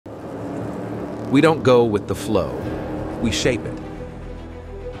We don't go with the flow, we shape it.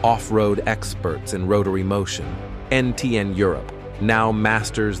 Off-road experts in rotary motion, ntneurope now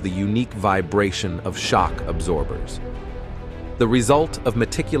masters the unique vibration of shock absorbers. The result of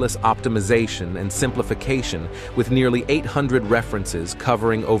meticulous optimization and simplification with nearly 800 references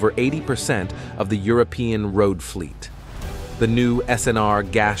covering over 80% of the European road fleet. The new SNR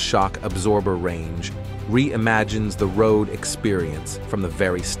gas shock absorber range reimagines the road experience from the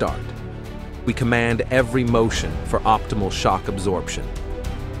very start. We command every motion for optimal shock absorption.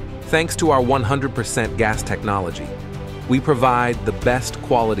 Thanks to our 100% gas technology, we provide the best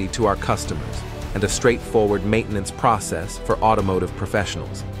quality to our customers and a straightforward maintenance process for automotive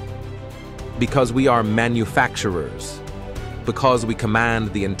professionals. Because we are manufacturers, because we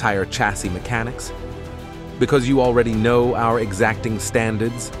command the entire chassis mechanics, because you already know our exacting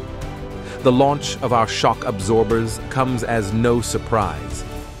standards, the launch of our shock absorbers comes as no surprise,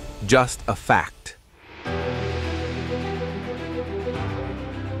 just a fact.